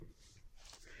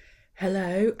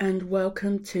Hello and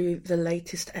welcome to the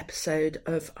latest episode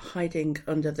of Hiding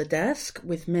Under the Desk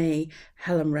with me,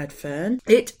 Helen Redfern.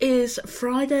 It is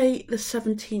Friday the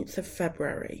 17th of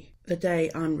February, the day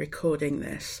I'm recording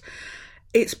this.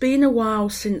 It's been a while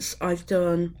since I've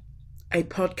done a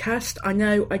podcast. I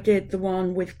know I did the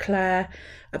one with Claire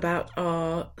about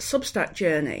our Substack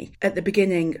journey at the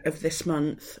beginning of this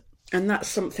month. And that's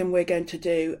something we're going to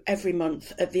do every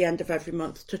month, at the end of every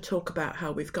month, to talk about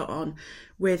how we've got on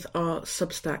with our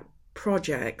Substack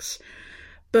projects.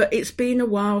 But it's been a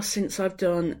while since I've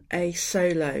done a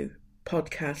solo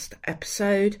podcast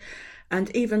episode,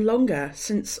 and even longer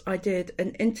since I did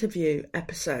an interview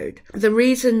episode. The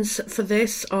reasons for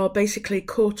this are basically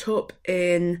caught up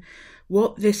in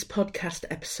what this podcast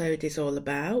episode is all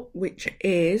about, which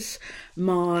is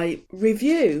my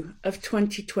review of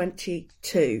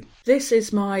 2022. This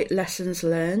is my lessons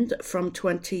learned from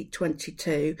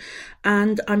 2022,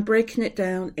 and I'm breaking it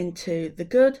down into the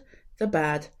good, the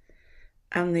bad,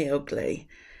 and the ugly.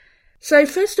 So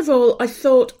first of all, I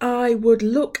thought I would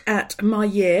look at my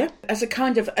year as a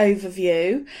kind of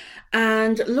overview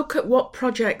and look at what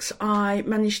projects I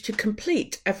managed to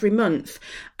complete every month.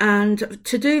 And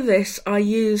to do this, I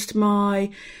used my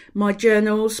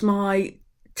journals, my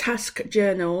task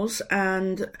journals,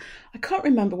 and I can't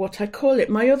remember what I call it,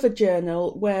 my other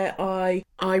journal where I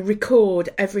record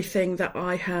everything that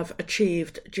I have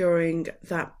achieved during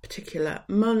that particular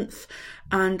month.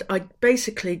 And I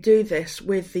basically do this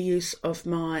with the use of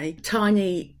my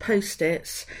tiny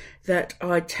post-its that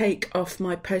I take off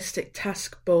my post-it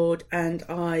task board, and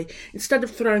instead of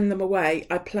throwing them away,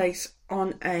 I place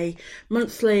on a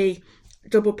monthly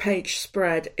double page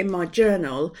spread in my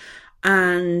journal.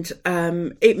 And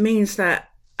it means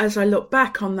that as I look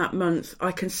back on that month,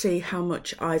 I can see how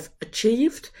much I've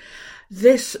achieved.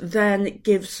 This then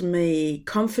gives me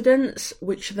confidence,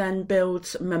 which then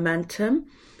builds momentum.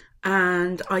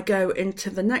 And I go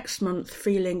into the next month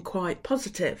feeling quite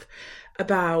positive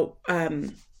about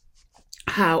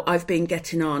how I've been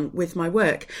getting on with my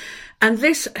work. And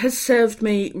this has served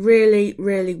me really,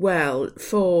 really well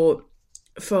for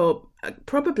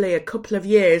probably a couple of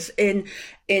years in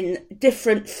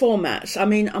different formats. I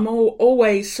mean, I'm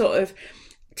always sort of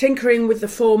tinkering with the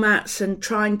formats and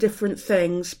trying different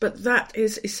things, but that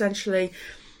is essentially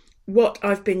what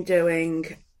I've been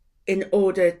doing in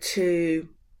order to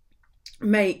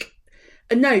make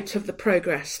a note of the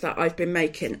progress that I've been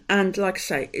making. And like I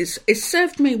say, it's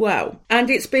served me well. And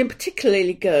it's been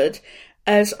particularly good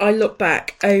as I look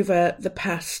back over the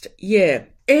past year.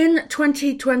 In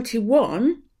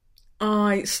 2021,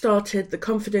 I started the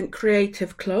Confident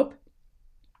Creative Club,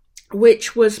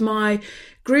 which was my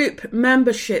group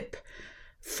membership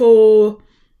for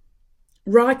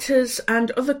writers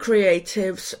and other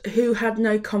creatives who had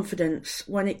no confidence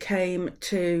when it came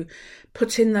to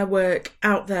putting their work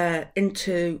out there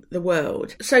into the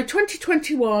world. So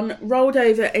 2021 rolled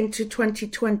over into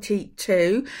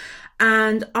 2022,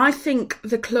 and I think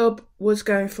the club was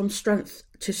going from strength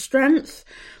to strength.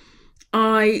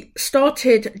 I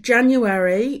started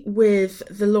January with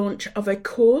the launch of a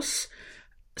course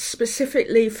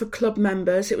specifically for club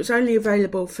members. It was only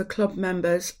available for club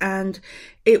members, and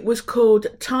it was called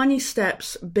Tiny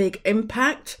Steps, Big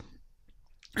Impact.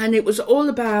 And it was all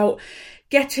about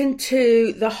getting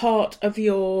to the heart of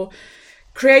your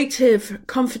creative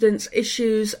confidence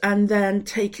issues and then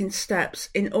taking steps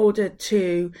in order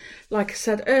to, like I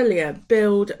said earlier,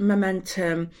 build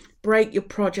momentum, break your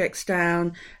projects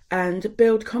down, and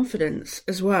build confidence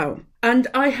as well. And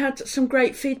I had some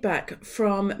great feedback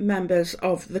from members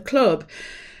of the club.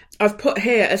 I've put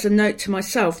here as a note to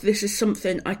myself, this is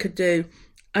something I could do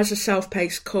as a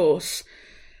self-paced course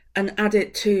and add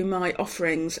it to my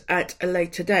offerings at a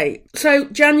later date. So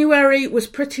January was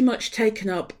pretty much taken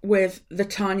up with the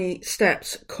Tiny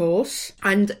Steps course,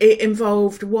 and it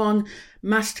involved one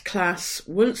masterclass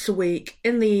once a week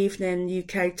in the evening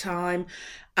UK time.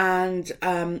 And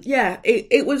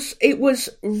it was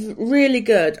really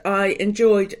good. I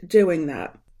enjoyed doing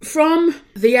that. From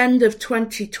the end of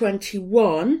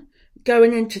 2021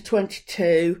 going into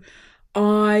 22,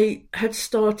 I had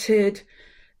started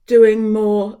doing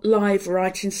more live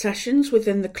writing sessions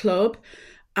within the club,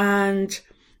 and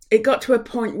it got to a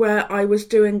point where I was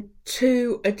doing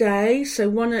 2 a day. So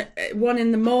one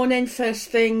in the morning, first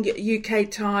thing UK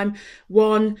time,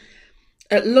 one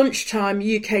at lunchtime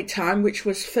UK time, which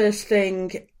was first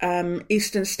thing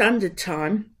Eastern Standard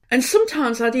Time. And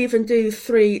sometimes I'd even do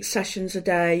 3 sessions a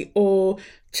day, or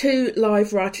 2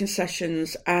 live writing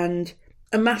sessions and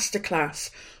a masterclass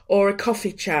or a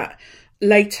coffee chat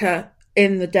later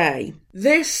in the day.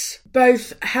 This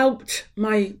both helped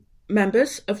my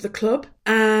members of the club,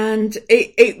 and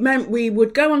it meant we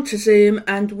would go onto Zoom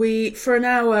and for an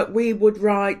hour we would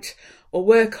write or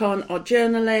work on our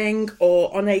journaling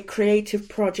or on a creative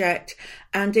project,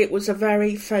 and it was a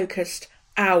very focused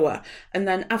hour. And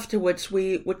then afterwards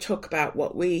we would talk about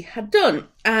what we had done,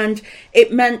 and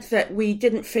it meant that we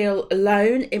didn't feel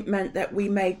alone. It meant that we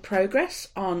made progress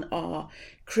on our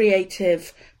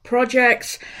creative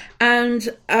projects, and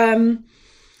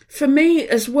for me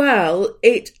as well,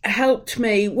 it helped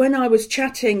me when I was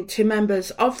chatting to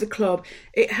members of the club.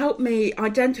 It helped me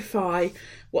identify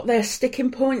what their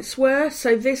sticking points were.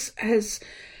 So this has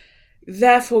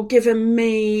therefore given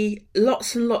me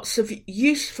lots and lots of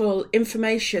useful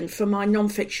information for my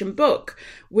non-fiction book,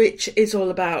 which is all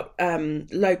about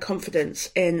low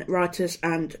confidence in writers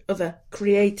and other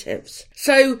creatives.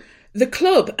 So the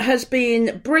club has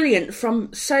been brilliant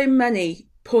from so many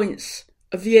points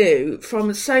of view,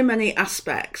 from so many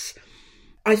aspects.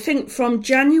 I think from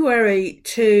January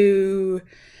to,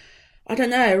 I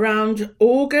don't know, around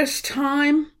August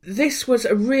time, this was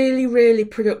a really, really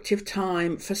productive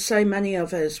time for so many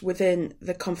of us within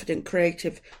the Confident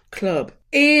Creative Club.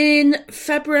 In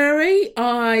February,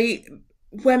 I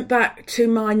went back to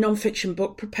my non-fiction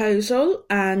book proposal,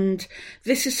 and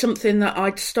this is something that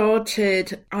I'd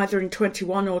started either in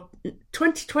 21 or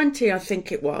 2020, I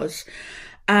think it was.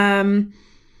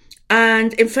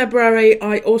 And in February,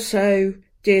 I also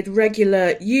did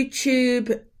regular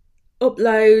YouTube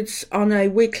uploads on a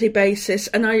weekly basis,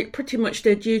 and I pretty much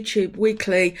did YouTube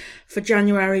weekly for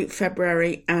January,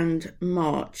 February and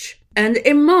March. And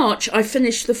in March, I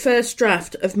finished the first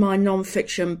draft of my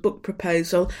non-fiction book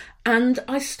proposal, and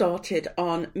I started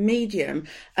on Medium.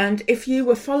 And if you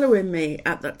were following me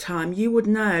at that time, you would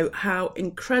know how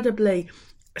incredibly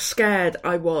scared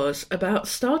I was about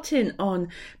starting on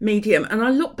Medium. And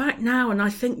I look back now and I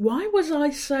think, why was I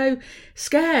so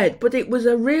scared? But it was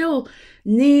a real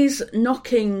knees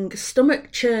knocking,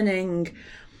 stomach churning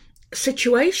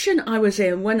situation I was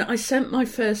in when I sent my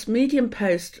first Medium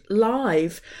post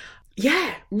live.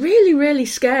 Yeah, really, really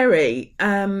scary.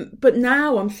 But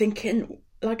now I'm thinking,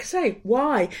 like I say,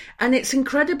 why? And it's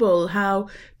incredible how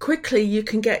quickly you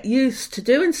can get used to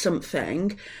doing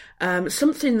something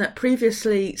that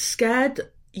previously scared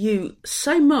you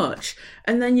so much,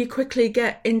 and then you quickly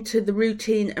get into the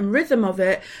routine and rhythm of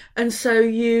it, and so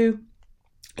you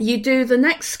do the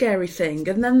next scary thing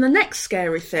and then the next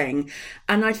scary thing.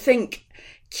 And I think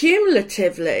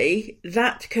cumulatively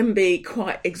that can be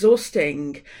quite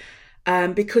exhausting,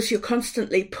 because you're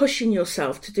constantly pushing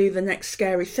yourself to do the next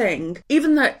scary thing.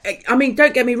 Even though, I mean,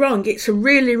 don't get me wrong, it's a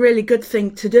really, really good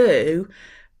thing to do,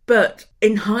 but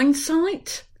in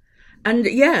hindsight, and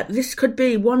yeah, this could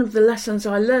be one of the lessons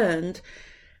I learned,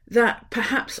 that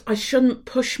perhaps I shouldn't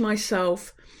push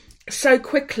myself so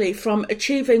quickly from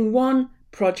achieving one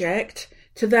project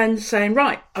to then saying,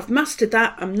 right, I've mastered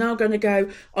that, I'm now going to go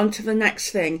on to the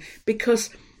next thing. Because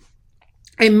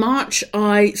in March,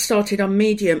 I started on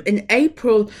Medium. In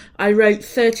April, I wrote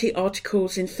 30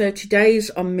 articles in 30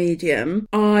 days on Medium.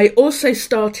 I also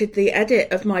started the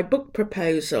edit of my book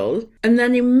proposal. And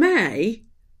then in May,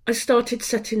 I started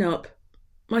setting up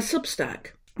my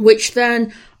Substack, which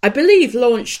then I believe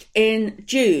launched in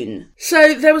June.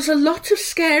 So there was a lot of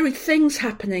scary things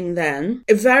happening then,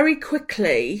 very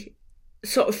quickly,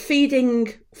 sort of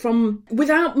feeding from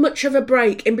without much of a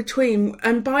break in between.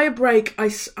 And by a break,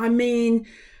 I mean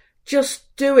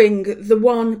just doing the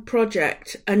one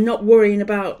project and not worrying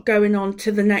about going on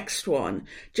to the next one,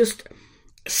 just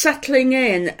settling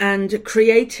in and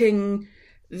creating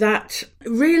that,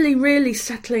 really, really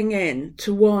settling in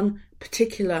to one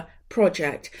particular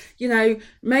project. You know,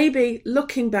 maybe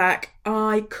looking back,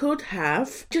 I could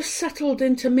have just settled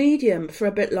into Medium for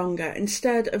a bit longer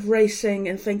instead of racing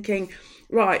and thinking,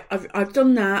 right, I've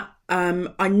done that.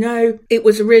 I know it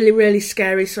was really, really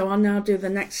scary, so I'll now do the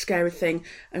next scary thing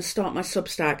and start my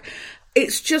Substack.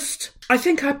 It's just, I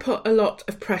think I put a lot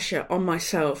of pressure on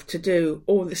myself to do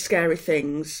all the scary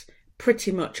things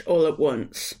pretty much all at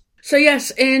once. So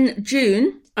yes, in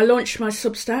June, I launched my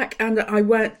Substack, and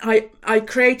I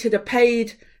created a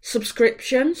paid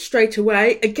subscription straight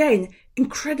away. Again,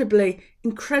 incredibly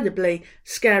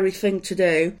scary thing to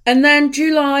do. And then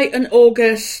July and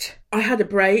August, I had a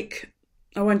break.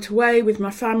 I went away with my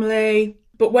family.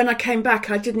 But when I came back,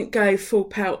 I didn't go full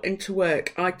pelt into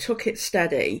work. I took it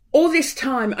steady. All this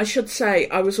time, I should say,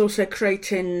 I was also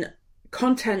creating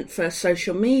content for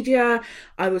social media.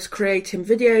 I was creating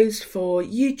videos for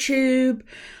YouTube.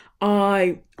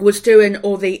 I was doing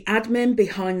all the admin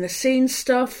behind the scenes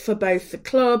stuff for both the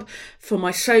club, for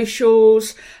my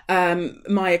socials,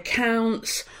 my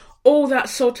accounts, all that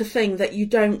sort of thing that you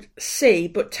don't see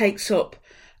but takes up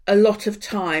a lot of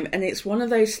time. And it's one of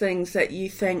those things that you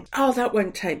think, oh, that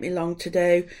won't take me long to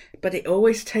do, but it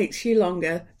always takes you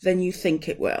longer than you think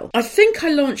it will. I think I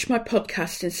launched my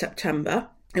podcast in September.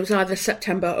 It was either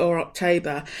September or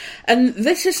October. And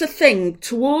this is the thing,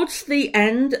 towards the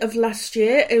end of last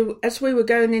year, as we were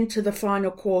going into the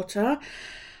final quarter,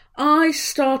 I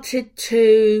started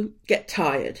to get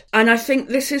tired. And I think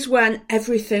this is when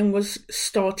everything was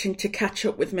starting to catch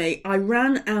up with me. I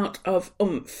ran out of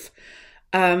oomph.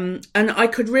 And I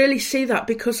could really see that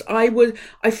because I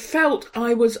felt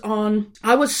I was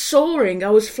soaring, I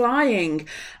was flying.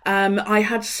 I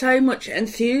had so much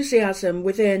enthusiasm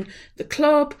within the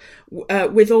club,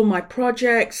 with all my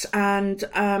projects, and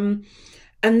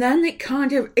then it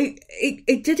kind of,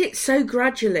 it did it so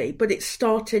gradually, but it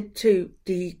started to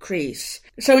decrease.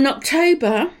 So in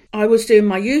October, I was doing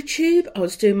my YouTube, I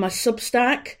was doing my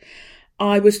Substack,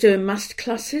 I was doing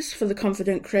masterclasses for the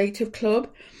Confident Creative Club,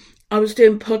 I was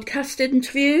doing podcast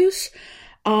interviews,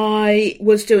 I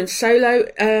was doing solo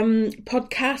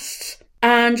podcasts,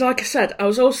 and like I said, I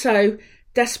was also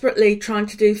desperately trying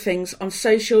to do things on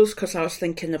socials because I was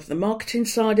thinking of the marketing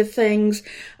side of things.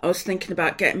 I was thinking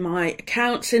about getting my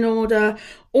accounts in order,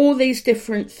 all these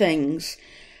different things.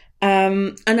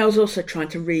 And I was also trying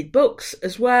to read books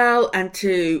as well and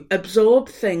to absorb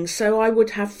things so I would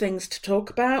have things to talk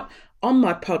about on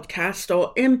my podcast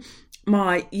or in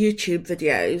my YouTube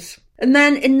videos. And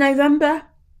then in November,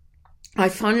 I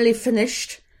finally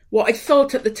finished what I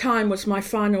thought at the time was my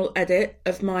final edit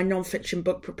of my non-fiction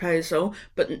book proposal,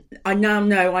 but I now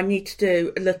know I need to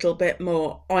do a little bit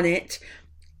more on it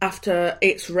after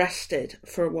it's rested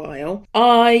for a while.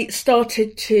 I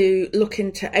started to look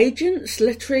into agents,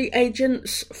 literary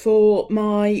agents for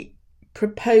my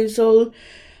proposal.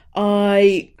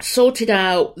 I sorted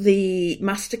out the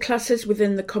masterclasses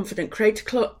within the Confident Creative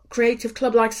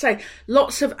Club. Like I say,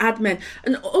 lots of admin,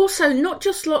 and also not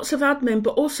just lots of admin,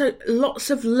 but also lots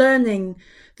of learning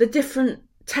the different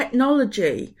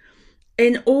technology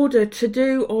in order to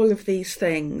do all of these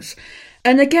things.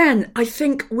 And again, I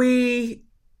think we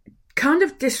kind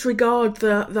of disregard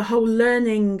the whole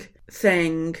learning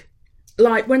thing.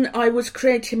 Like when I was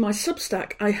creating my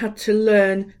Substack, I had to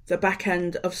learn the back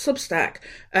end of Substack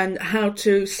and how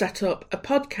to set up a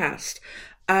podcast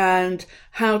and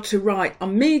how to write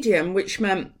on Medium, which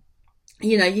meant,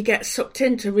 you know, you get sucked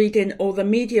into reading all the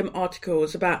Medium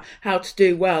articles about how to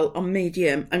do well on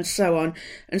Medium and so on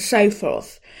and so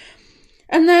forth.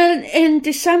 And then in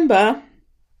December,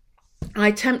 I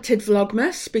attempted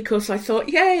Vlogmas because I thought,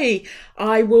 yay,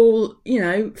 I will,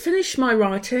 finish my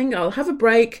writing. I'll have a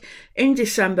break in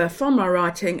December from my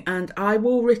writing and I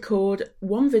will record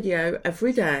one video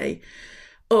every day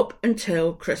up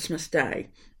until Christmas Day.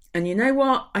 And you know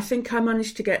what? I think I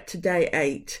managed to get to day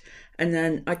 8 and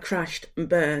then I crashed and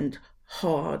burned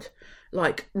hard.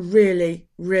 Like really,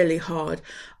 really hard.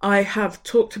 I have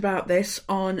talked about this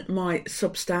on my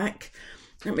Substack.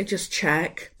 Let me just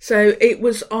check. So it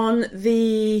was on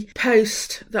the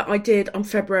post that I did on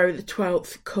February the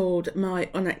 12th called My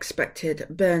Unexpected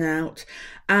Burnout.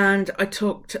 And I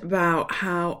talked about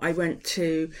how I went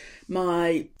to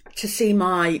see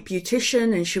my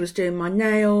beautician and she was doing my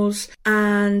nails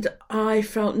and I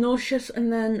felt nauseous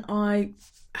and then I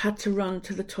had to run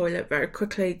to the toilet very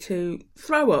quickly to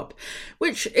throw up,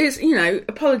 which is,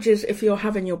 apologies if you're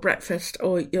having your breakfast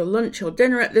or your lunch or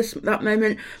dinner at that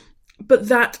moment. But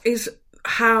that is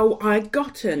how I'd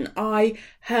gotten. I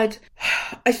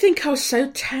think I was so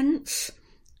tense.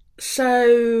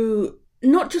 So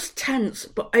not just tense,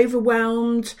 but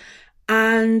overwhelmed.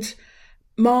 And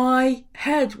my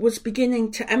head was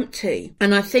beginning to empty.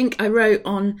 And I think I wrote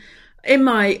in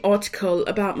my article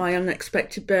about my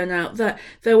unexpected burnout that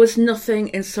there was nothing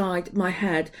inside my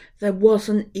head. There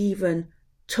wasn't even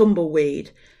tumbleweed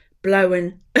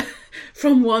blowing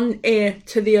from one ear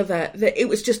to the other. That it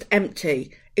was just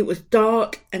empty. It was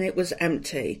dark and it was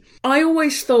empty. I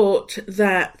always thought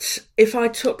that if I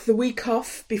took the week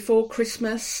off before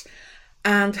Christmas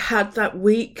and had that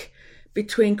week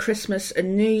between Christmas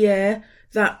and New Year,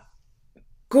 that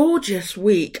gorgeous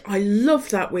week, I love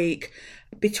that week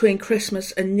between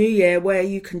Christmas and New Year where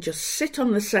you can just sit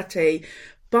on the settee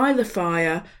by the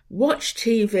fire, watch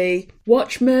TV,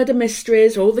 watch murder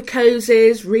mysteries, all the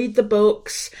cozies, read the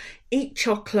books, eat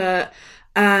chocolate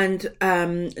and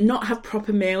not have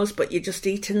proper meals, but you're just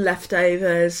eating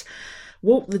leftovers,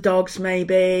 walk the dogs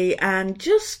maybe, and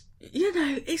just,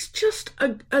 it's just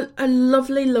a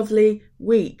lovely, lovely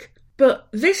week. But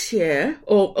this year,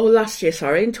 or last year,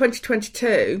 sorry, in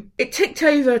 2022, it ticked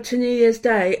over to New Year's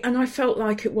Day and I felt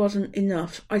like it wasn't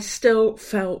enough. I still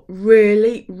felt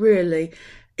really, really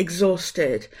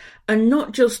exhausted, and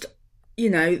not just,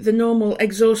 the normal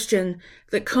exhaustion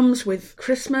that comes with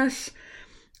Christmas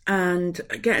and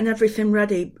getting everything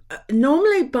ready.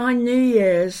 Normally by New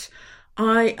Year's,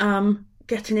 I am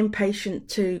getting impatient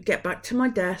to get back to my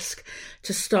desk,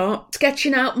 to start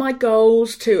sketching out my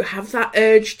goals, to have that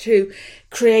urge to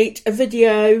create a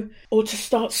video, or to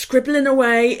start scribbling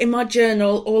away in my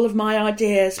journal all of my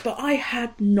ideas. But I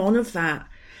had none of that.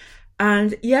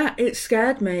 And yeah, it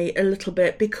scared me a little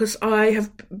bit because I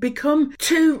have become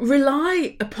to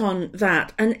rely upon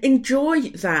that and enjoy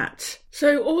that.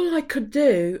 So all I could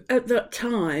do at that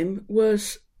time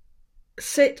was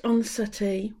sit on the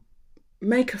settee,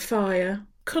 make a fire,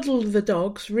 cuddle the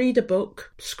dogs, read a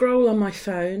book, scroll on my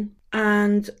phone.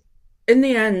 And in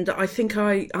the end, I think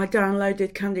I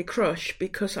downloaded Candy Crush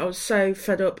because I was so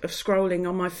fed up of scrolling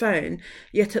on my phone.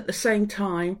 Yet at the same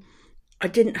time, I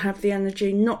didn't have the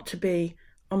energy not to be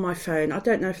on my phone. I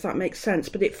don't know if that makes sense,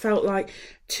 but it felt like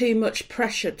too much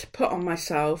pressure to put on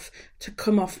myself to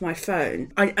come off my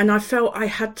phone. I felt I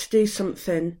had to do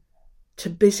something to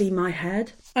busy my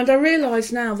head. And I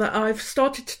realise now that I've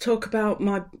started to talk about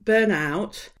my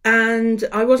burnout, and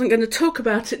I wasn't going to talk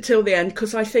about it till the end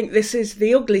because I think this is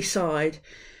the ugly side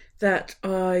that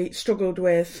I struggled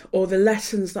with, or the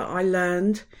lessons that I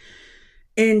learned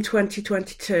in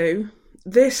 2022.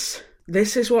 This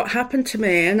is what happened to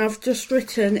me, and I've just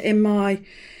written in my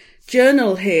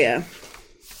journal here.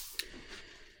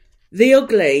 The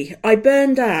Ugly. I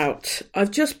burned out.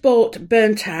 I've just bought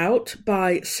Burnt Out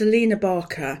by Selena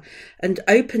Barker and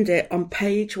opened it on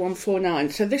page 149.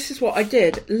 So this is what I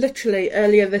did literally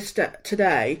earlier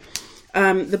today.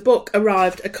 The book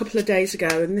arrived a couple of days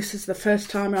ago, and this is the first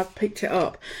time I've picked it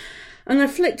up. And I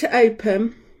flicked it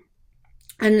open,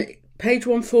 and page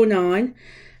 149,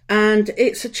 and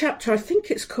it's a chapter, I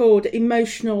think it's called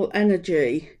Emotional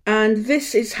Energy. And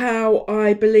this is how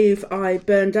I believe I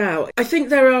burned out. I think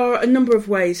there are a number of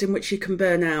ways in which you can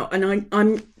burn out.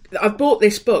 And I've bought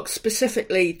this book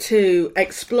specifically to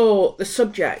explore the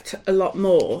subject a lot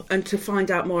more and to find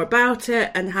out more about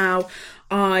it and how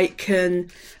I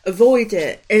can avoid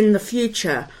it in the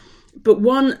future. But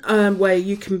one way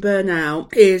you can burn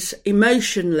out is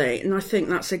emotionally, and I think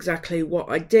that's exactly what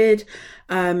I did.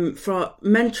 For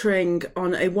mentoring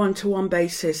on a one-to-one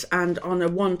basis and on a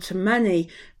one-to-many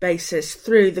basis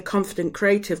through the Confident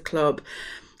Creative Club,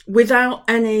 without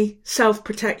any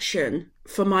self-protection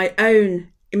for my own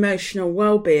emotional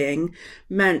well-being,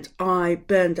 meant I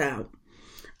burned out.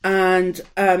 And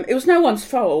it was no one's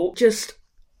fault, just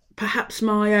perhaps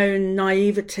my own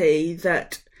naivety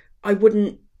that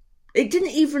it didn't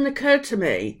even occur to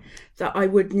me that I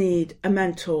would need a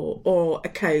mentor or a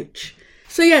coach.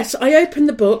 So yes, I opened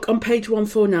the book on page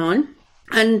 149,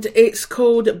 and it's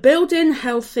called Building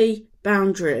Healthy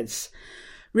Boundaries.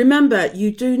 Remember,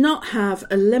 you do not have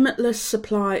a limitless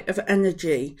supply of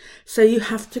energy, so you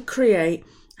have to create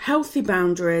healthy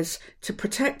boundaries to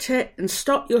protect it and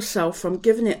stop yourself from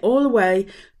giving it all away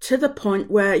to the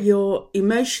point where your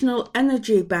emotional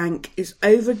energy bank is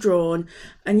overdrawn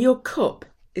and your cup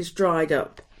is dried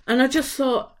up. And I just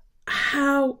thought,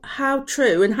 how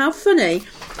true and how funny.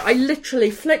 I literally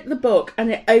flicked the book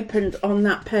and it opened on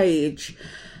that page.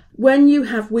 When you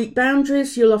have weak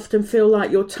boundaries, you'll often feel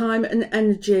like your time and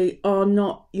energy are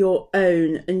not your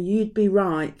own, and you'd be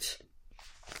right.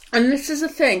 And this is a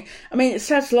thing. I mean, it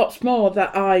says lots more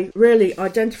that I really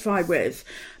identify with,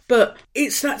 but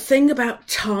it's that thing about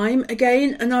time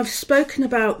again. And I've spoken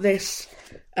about this.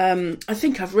 I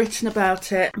think I've written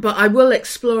about it, but I will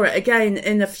explore it again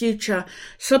in a future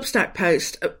Substack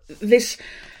post. This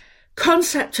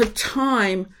concept of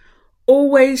time,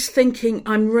 always thinking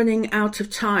I'm running out of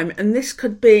time. And this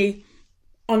could be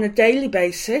on a daily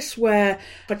basis where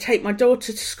I take my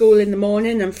daughter to school in the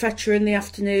morning and fetch her in the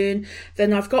afternoon.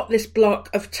 Then I've got this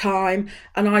block of time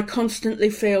and I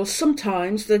constantly feel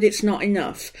sometimes that it's not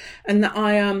enough and that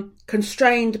I am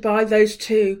constrained by those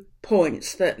 2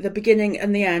 points, the beginning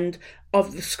and the end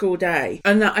of the school day,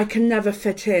 and that I can never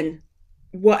fit in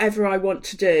whatever I want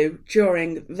to do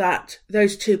during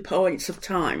those 2 points of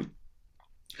time.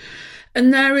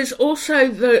 And there is also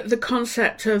the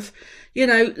concept of,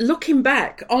 looking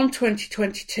back on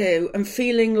 2022 and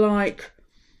feeling like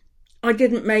I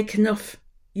didn't make enough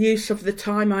use of the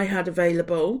time I had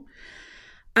available.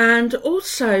 And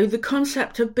also the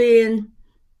concept of being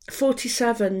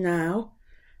 47 now,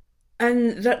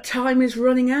 and that time is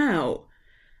running out.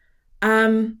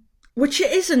 Which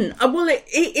it isn't. Well, it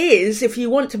is if you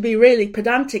want to be really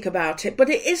pedantic about it, but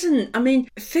it isn't. I mean,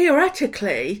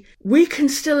 theoretically, we can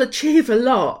still achieve a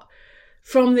lot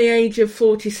from the age of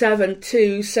 47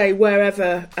 to, say,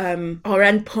 wherever our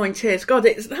end point is. God,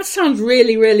 that sounds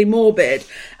really, really morbid,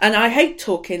 and I hate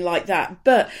talking like that,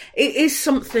 but it is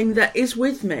something that is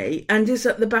with me and is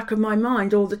at the back of my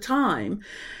mind all the time,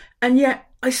 and yet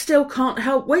I still can't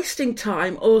help wasting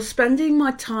time or spending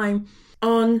my time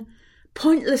on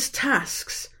pointless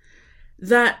tasks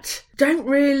that don't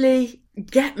really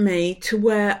get me to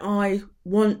where I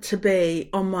want to be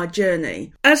on my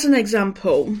journey. As an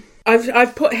example,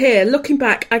 I've put here, looking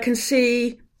back, I can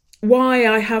see why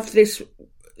I have this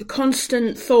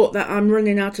constant thought that I'm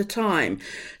running out of time.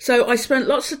 So I spent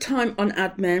lots of time on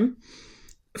admin,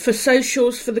 for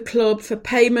socials, for the club, for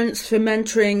payments, for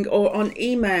mentoring, or on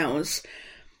emails.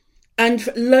 And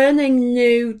learning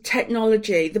new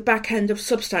technology, the back end of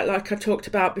Substack, like I talked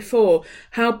about before,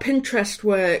 how Pinterest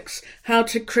works, how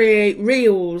to create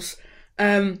reels,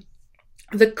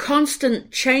 the constant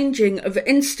changing of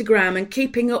Instagram and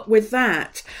keeping up with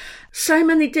that. So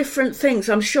many different things.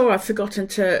 I'm sure I've forgotten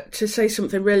to say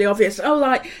something really obvious. Oh,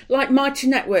 like Mighty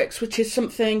Networks, which is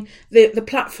something, the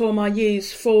platform I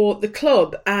use for the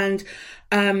club. And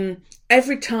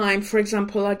every time, for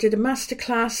example, I did a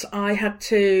masterclass,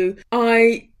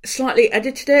 I slightly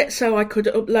edited it so I could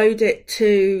upload it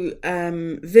to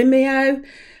Vimeo,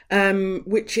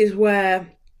 which is where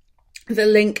the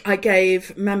link I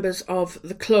gave members of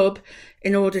the club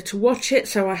in order to watch it.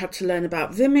 So I had to learn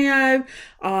about Vimeo.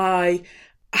 I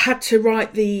had to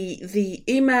write the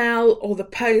email or the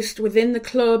post within the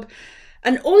club.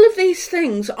 And all of these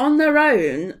things on their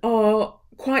own are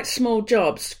quite small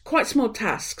jobs, quite small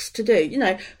tasks to do. You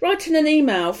know, writing an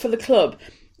email for the club,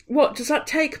 what does that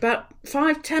take? About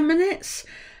 5-10 minutes?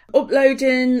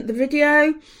 Uploading the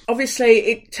video, obviously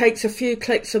it takes a few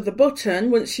clicks of the button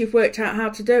once you've worked out how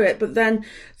to do it, but then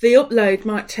the upload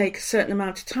might take a certain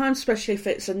amount of time, especially if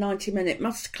it's a 90-minute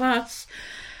masterclass.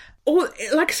 Or,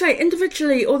 like I say,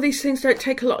 individually, all these things don't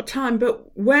take a lot of time,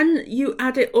 but when you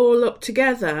add it all up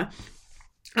together,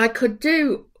 I could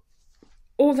do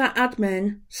all that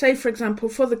admin, say for example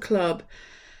for the club,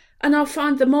 and I'll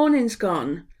find the morning's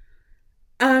gone.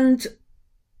 And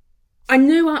I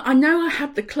know I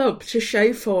had the club to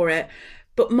show for it,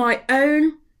 but my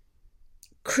own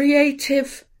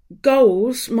creative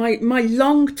goals, my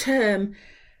long-term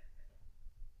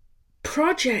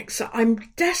projects that I'm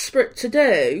desperate to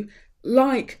do,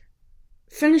 like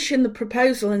finishing the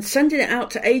proposal and sending it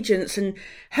out to agents and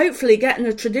hopefully getting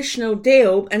a traditional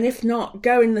deal, and if not,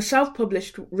 going the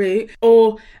self-published route,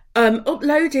 or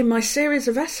uploading my series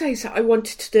of essays that I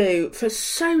wanted to do for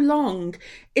so long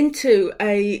into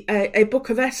a book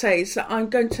of essays that I'm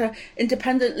going to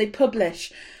independently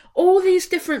publish. All these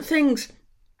different things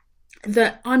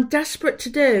that I'm desperate to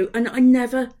do, and I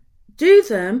never do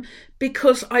them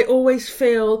because I always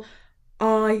feel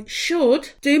I should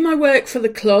do my work for the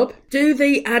club, do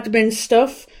the admin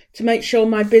stuff to make sure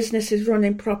my business is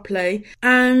running properly,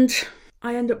 and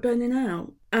I end up burning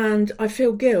out. And I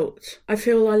feel guilt. I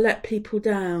feel I let people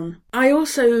down. I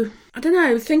also, I don't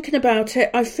know, thinking about it,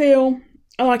 I feel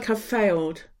like I've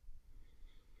failed.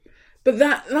 But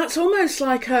that's almost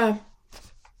like a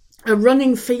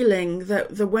running feeling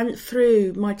that went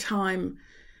through my time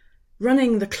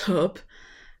running the club,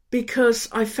 because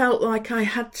I felt like I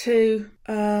had to,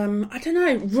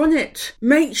 run it,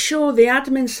 make sure the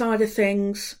admin side of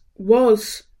things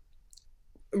was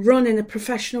run in a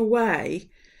professional way.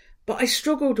 But I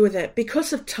struggled with it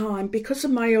because of time, because of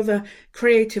my other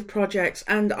creative projects,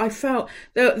 and I felt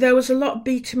there was a lot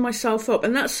beating myself up,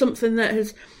 and that's something that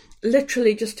has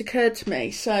literally just occurred to me.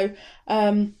 So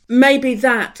maybe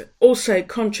that also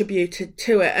contributed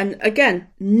to it. And again,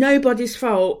 nobody's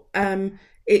fault.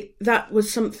 That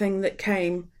was something that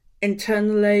came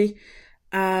internally,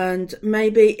 and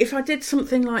maybe if I did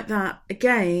something like that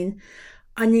again,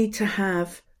 I need to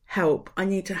have help. I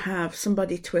need to have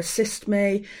somebody to assist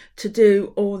me to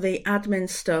do all the admin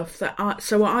stuff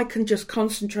so I can just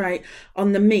concentrate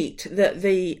on the meat, that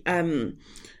the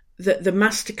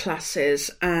masterclasses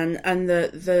and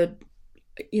the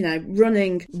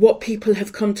running what people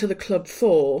have come to the club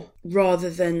for, rather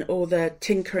than all the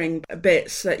tinkering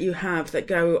bits that you have that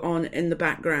go on in the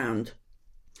background.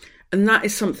 And that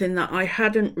is something that I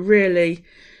hadn't really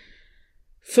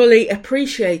fully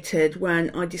appreciated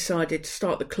when I decided to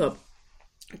start the club.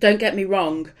 Don't get me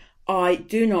wrong, I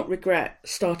do not regret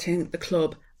starting the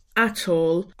club at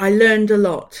all. I learned a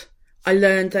lot. I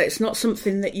learned that it's not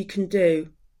something that you can do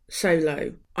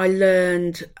solo. I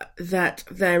learned that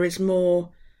there is more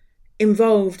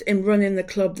involved in running the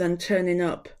club than turning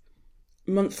up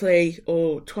monthly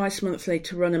or twice monthly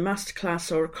to run a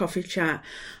masterclass or a coffee chat,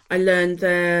 I learned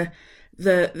the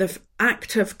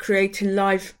act of creating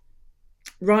live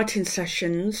writing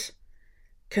sessions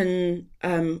can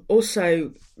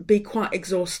also be quite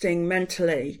exhausting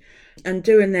mentally, and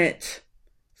doing it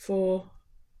for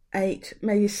 8,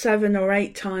 maybe 7 or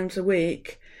 8 times a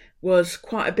week was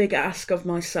quite a big ask of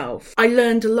myself. I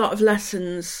learned a lot of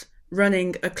lessons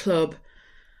running a club.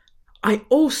 I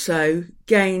also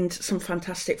gained some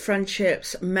fantastic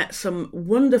friendships, met some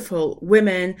wonderful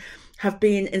women, have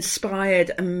been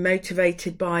inspired and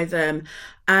motivated by them.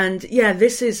 And yeah,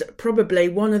 this is probably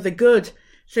one of the good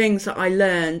things that I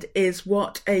learned, is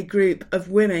what a group of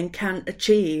women can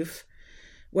achieve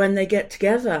when they get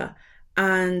together.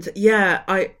 And yeah,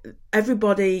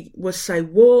 everybody was so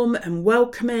warm and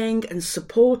welcoming and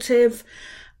supportive,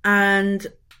 and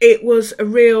it was a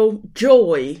real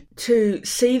joy to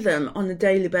see them on a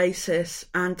daily basis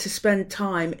and to spend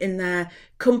time in their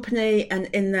company and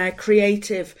in their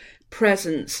creative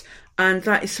presence. And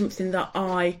that is something that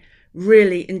I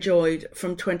really enjoyed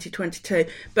from 2022.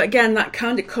 But again, that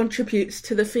kind of contributes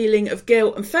to the feeling of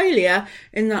guilt and failure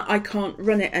in that I can't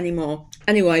run it anymore.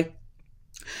 Anyway,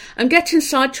 I'm getting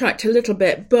sidetracked a little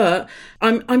bit, but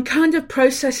I'm kind of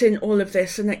processing all of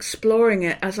this and exploring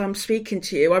it as I'm speaking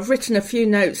to you. I've written a few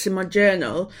notes in my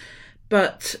journal,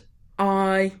 but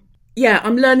I'm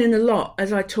learning a lot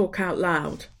as I talk out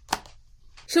loud.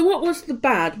 So what was the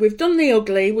bad? We've done the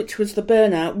ugly, which was the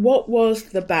burnout. What was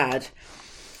the bad?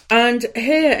 And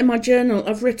here in my journal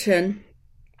I've written,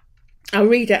 I'll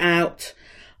read it out.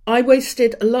 I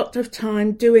wasted a lot of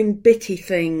time doing bitty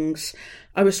things.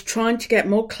 I was trying to get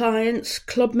more clients,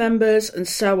 club members, and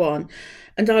so on.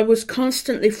 And I was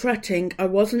constantly fretting I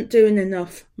wasn't doing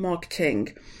enough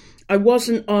marketing. I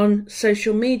wasn't on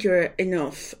social media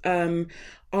enough.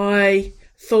 I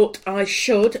thought I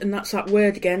should, and that's that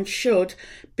word again, should,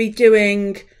 be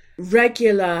doing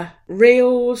regular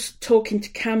reels, talking to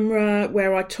camera,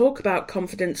 where I talk about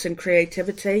confidence and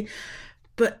creativity.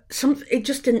 But it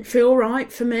just didn't feel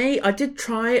right for me. I did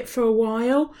try it for a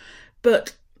while,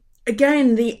 but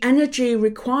again, the energy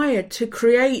required to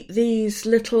create these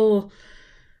little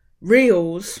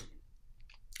reels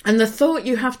and the thought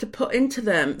you have to put into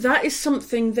them, that is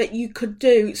something that you could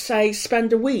do, say,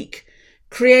 spend a week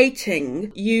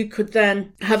creating. You could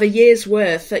then have a year's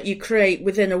worth that you create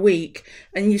within a week,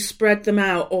 and you spread them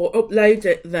out or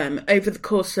upload them over the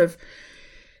course of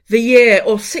the year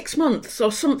or 6 months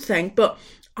or something. But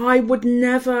I would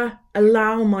never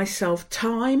allow myself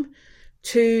time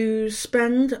to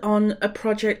spend on a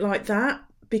project like that,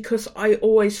 because I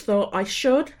always thought I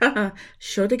should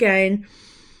again,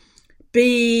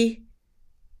 be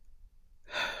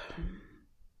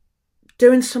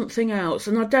doing something else.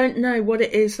 And I don't know what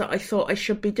it is that I thought I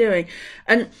should be doing.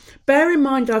 And bear in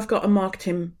mind, I've got a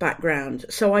marketing background,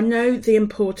 so I know the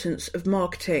importance of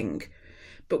marketing.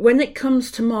 But when it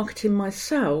comes to marketing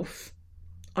myself,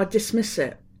 I dismiss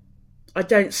it. I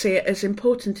don't see it as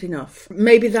important enough.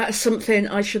 Maybe that's something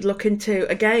I should look into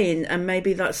again, and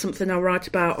maybe that's something I'll write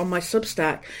about on my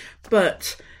Substack.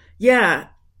 But yeah,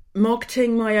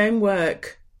 marketing my own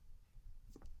work,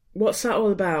 what's that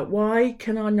all about? Why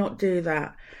can I not do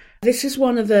that? This is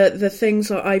one of the things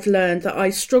that I've learned, that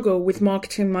I struggle with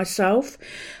marketing myself.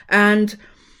 And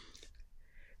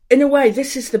in a way,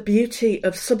 this is the beauty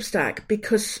of Substack,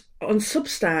 because on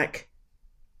Substack,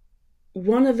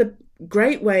 one of the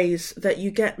great ways that you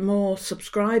get more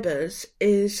subscribers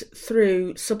is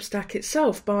through Substack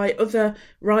itself, by other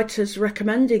writers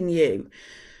recommending you.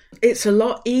 It's a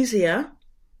lot easier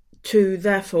to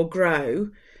therefore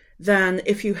grow than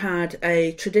if you had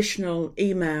a traditional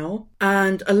email,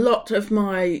 and a lot of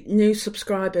my new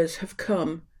subscribers have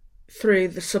come through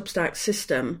the Substack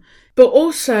system. But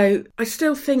also, I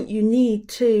still think you need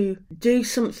to do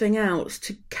something else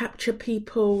to capture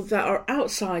people that are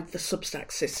outside the Substack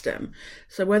system.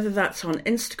 So whether that's on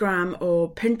Instagram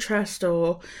or Pinterest,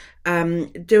 or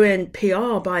doing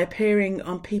PR by appearing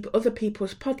on other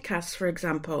people's podcasts, for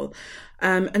example.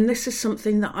 And this is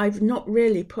something that I've not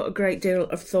really put a great deal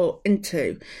of thought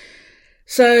into.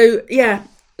 So yeah,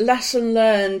 lesson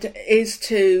learned is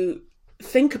to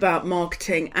think about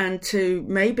marketing and to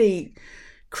maybe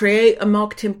create a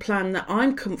marketing plan that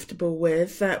I'm comfortable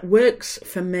with, that works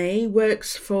for me,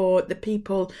 works for the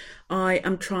people I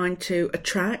am trying to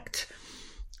attract.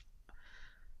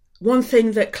 One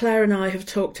thing that Claire and I have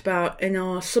talked about in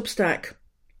our Substack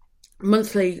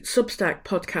monthly Substack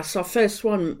podcasts, our first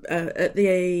one at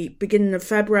the beginning of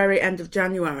February, end of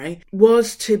January,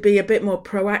 was to be a bit more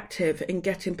proactive in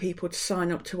getting people to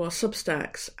sign up to our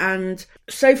Substacks. And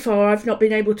so far, I've not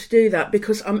been able to do that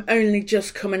because I'm only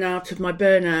just coming out of my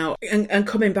burnout and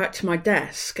coming back to my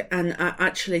desk and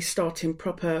actually starting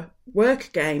proper work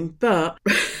again. But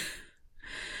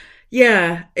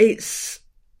yeah, it's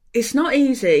not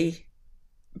easy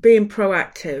being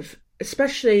proactive,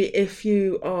 especially if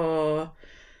you are,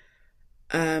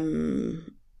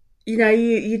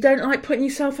 you don't like putting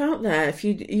yourself out there. If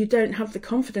you don't have the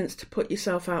confidence to put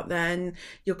yourself out there and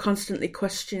you're constantly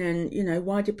questioning,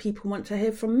 why do people want to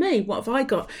hear from me? What have I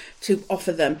got to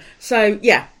offer them? So,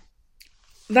 yeah,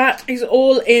 that is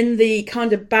all in the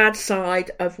kind of bad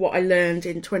side of what I learned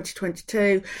in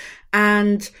 2022.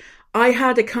 And I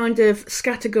had a kind of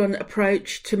scattergun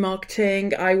approach to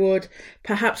marketing. I would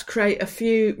perhaps create a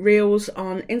few reels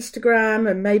on Instagram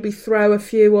and maybe throw a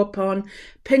few up on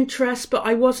Pinterest, but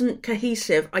I wasn't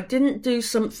cohesive. I didn't do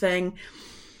something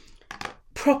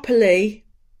properly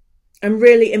and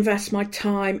really invest my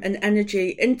time and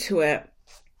energy into it.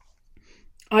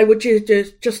 I would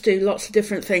just do lots of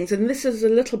different things. And this is a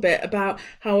little bit about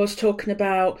how I was talking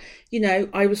about,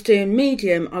 I was doing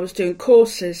Medium, I was doing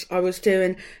courses, I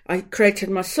created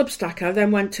my Substack, I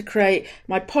then went to create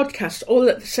my podcast all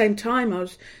at the same time. I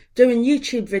was doing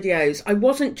YouTube videos. I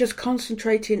wasn't just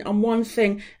concentrating on one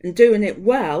thing and doing it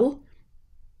well.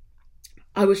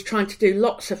 I was trying to do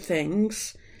lots of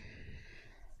things.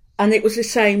 And it was the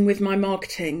same with my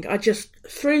marketing. I just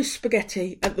threw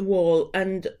spaghetti at the wall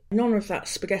and none of that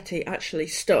spaghetti actually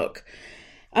stuck.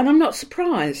 And I'm not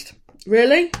surprised,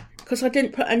 really, because I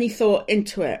didn't put any thought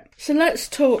into it. So let's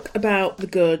talk about the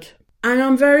good. And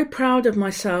I'm very proud of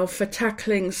myself for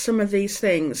tackling some of these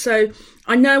things. So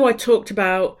I know I talked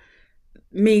about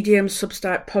Medium,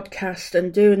 Substack, podcast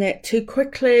and doing it too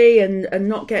quickly and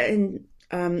not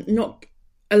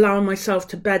allowing myself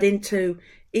to bed into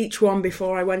each one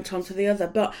before I went on to the other.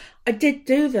 But I did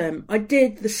do them. I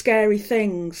did the scary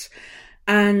things.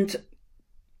 And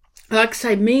like I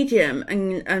say, Medium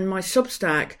and my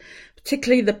Substack,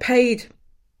 particularly the paid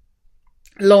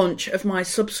launch of my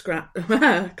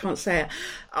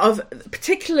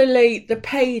particularly the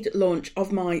paid launch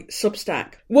of my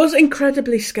Substack was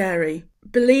incredibly scary.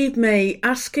 Believe me,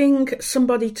 asking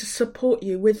somebody to support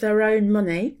you with their own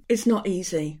money is not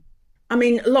easy. I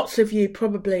mean, lots of you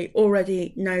probably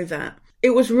already know that. It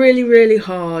was really, really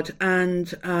hard,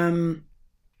 and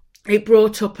it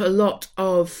brought up a lot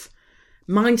of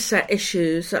mindset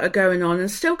issues that are going on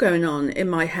and still going on in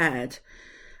my head.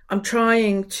 I'm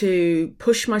trying to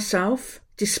push myself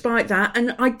despite that,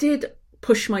 and I did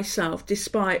push myself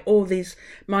despite all these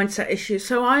mindset issues.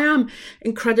 So I am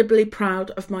incredibly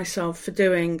proud of myself for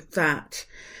doing that.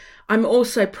 I'm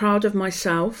also proud of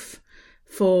myself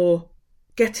for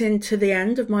getting to the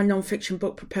end of my non-fiction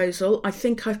book proposal. I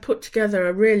think I've put together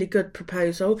a really good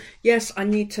proposal. Yes, I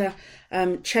need to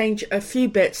change a few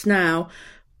bits now,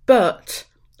 but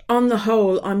on the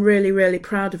whole, I'm really, really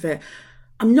proud of it.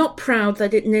 I'm not proud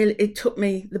that it took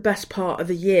me the best part of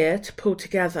a year to pull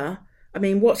together. I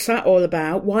mean, what's that all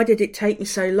about? Why did it take me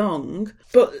so long?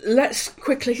 But let's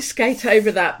quickly skate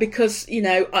over that because,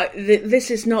 this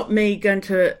is not me going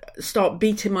to start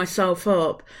beating myself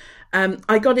up.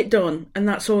 I got it done, and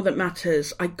that's all that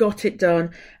matters. I got it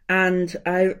done, and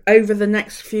over the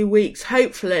next few weeks,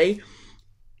 hopefully,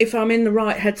 if I'm in the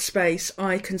right headspace,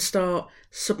 I can start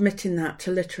submitting that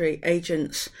to literary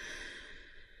agents.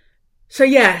 So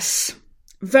yes,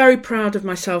 very proud of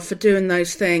myself for doing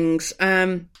those things.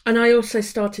 And I also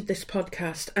started this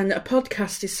podcast, and a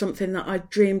podcast is something that I've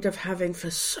dreamed of having for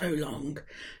so long.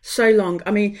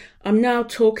 I mean, I'm now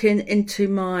talking into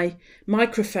my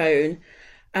microphone,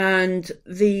 and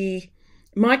the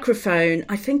microphone,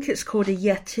 I think it's called a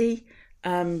Yeti.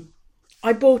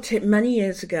 I bought it many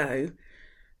years ago,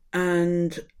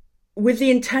 and with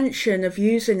the intention of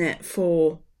using it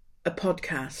for a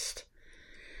podcast.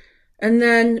 And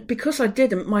then because I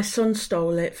didn't, my son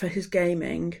stole it for his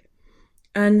gaming.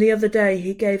 And the other day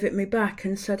he gave it me back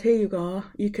and said, here you go,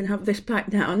 you can have this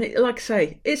back now. And like I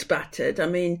say, it's battered. I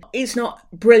mean, it's not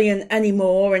brilliant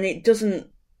anymore, and it doesn't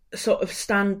sort of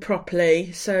stand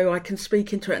properly, so I can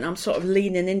speak into it, and I'm sort of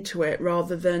leaning into it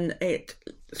rather than it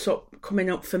sort of coming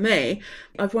up for me.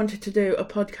 I've wanted to do a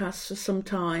podcast for some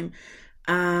time,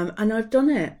 and I've done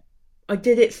it. I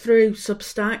did it through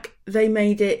Substack. They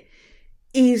made it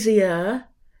easier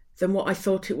than what I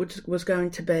thought it was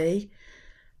going to be.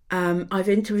 I've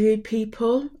interviewed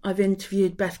people. I've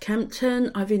interviewed Beth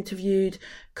Kempton. I've interviewed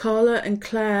Carla and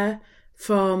Claire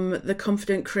from the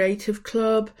Confident Creative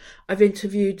Club. I've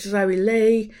interviewed Zoe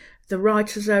Lee, the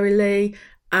writer Zoe Lee.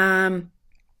 I'm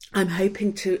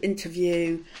hoping to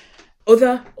interview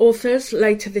other authors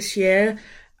later this year.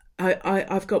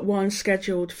 I've got one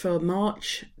scheduled for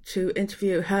March to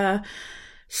interview her.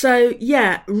 So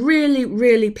yeah, really,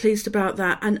 really pleased about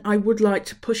that. And I would like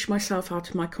to push myself out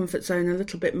of my comfort zone a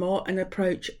little bit more and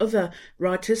approach other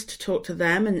writers to talk to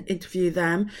them and interview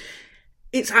them.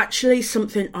 It's actually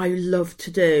something I love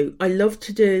to do. I love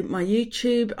to do my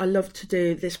YouTube. I love to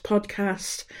do this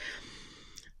podcast.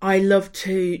 I love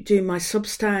to do my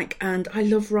Substack, and I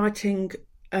love writing,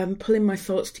 pulling my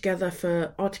thoughts together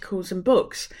for articles and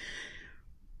books.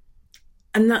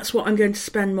 And that's what I'm going to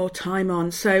spend more time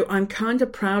on. So I'm kind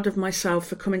of proud of myself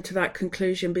for coming to that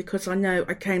conclusion, because I know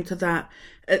I came to that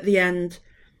at the end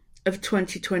of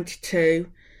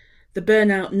 2022. The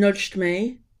burnout nudged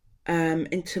me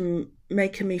into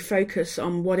making me focus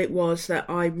on what it was that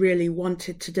I really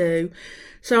wanted to do.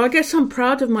 So I guess I'm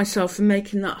proud of myself for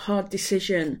making that hard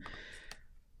decision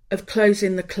of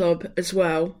closing the club as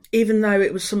well. Even though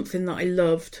it was something that I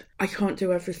loved, I can't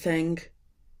do everything.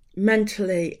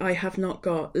 Mentally, I have not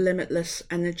got limitless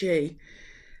energy.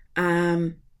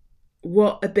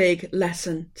 What a big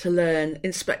lesson to learn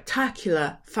in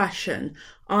spectacular fashion.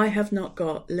 I have not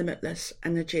got limitless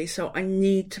energy, so I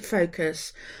need to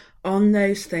focus on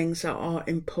those things that are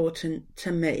important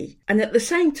to me. And at the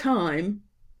same time,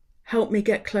 help me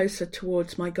get closer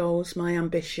towards my goals, my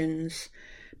ambitions,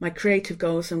 my creative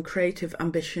goals and creative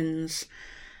ambitions,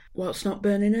 whilst not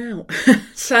burning out.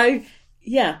 So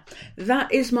yeah,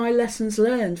 that is my lessons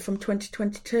learned from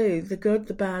 2022, the good,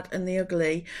 the bad and the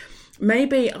ugly.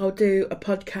 Maybe I'll do a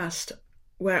podcast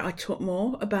where I talk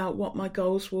more about what my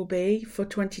goals will be for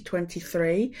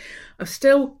 2023. I've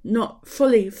still not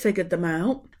fully figured them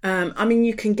out. I mean,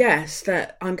 you can guess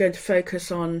that I'm going to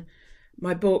focus on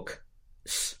my book,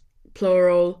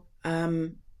 plural,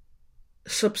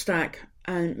 Substack,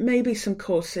 and maybe some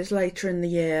courses later in the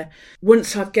year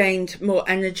once I've gained more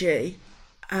energy.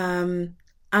 And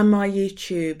my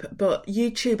YouTube. But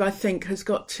YouTube, I think, has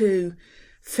got to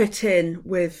fit in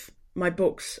with my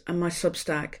books and my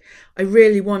Substack. I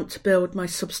really want to build my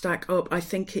Substack up. I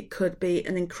think it could be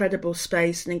an incredible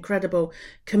space, an incredible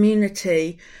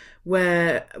community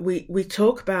where we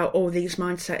talk about all these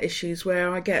mindset issues,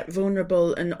 where I get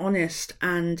vulnerable and honest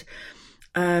and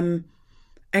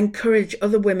encourage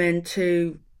other women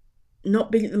to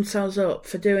not beat themselves up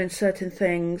for doing certain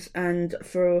things, and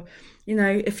for, you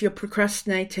know, if you're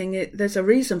procrastinating, there's a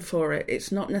reason for it.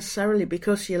 It's not necessarily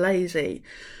because you're lazy.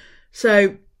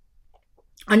 So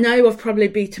I know I've probably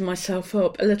beaten myself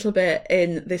up a little bit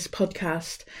in this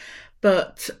podcast,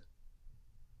 but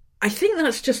I think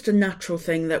that's just a natural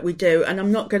thing that we do, and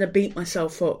I'm not going to beat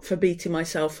myself up for beating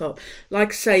myself up. Like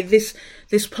I say, this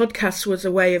podcast was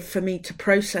a way for me to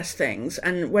process things,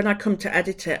 and when I come to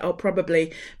edit it, I'll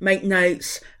probably make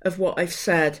notes of what I've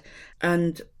said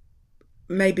and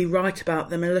maybe write about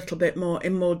them a little bit more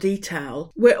in more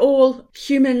detail. We're all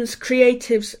humans,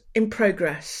 creatives in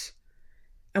progress,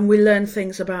 and we learn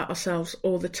things about ourselves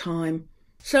all the time.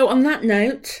 So on that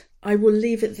note, I will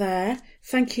leave it there.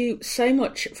 Thank you so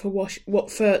much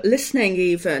for listening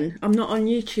even. I'm not on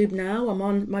YouTube now, I'm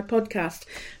on my podcast.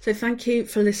 So thank you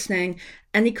for listening.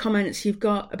 Any comments you've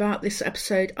got about this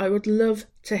episode, I would love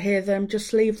to hear them.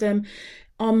 Just leave them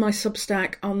on my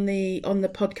Substack, on the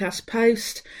podcast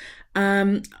post.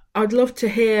 I'd love to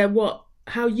hear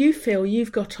how you feel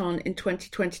you've got on in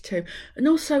 2022, and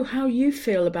also how you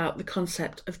feel about the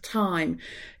concept of time.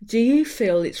 Do you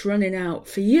feel it's running out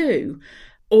for you?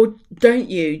 Or don't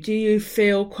you? Do you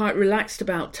feel quite relaxed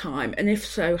about time? And if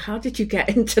so, how did you get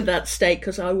into that state?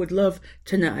 Because I would love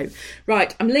to know.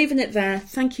 Right, I'm leaving it there.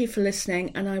 Thank you for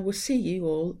listening, and I will see you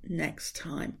all next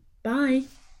time. Bye.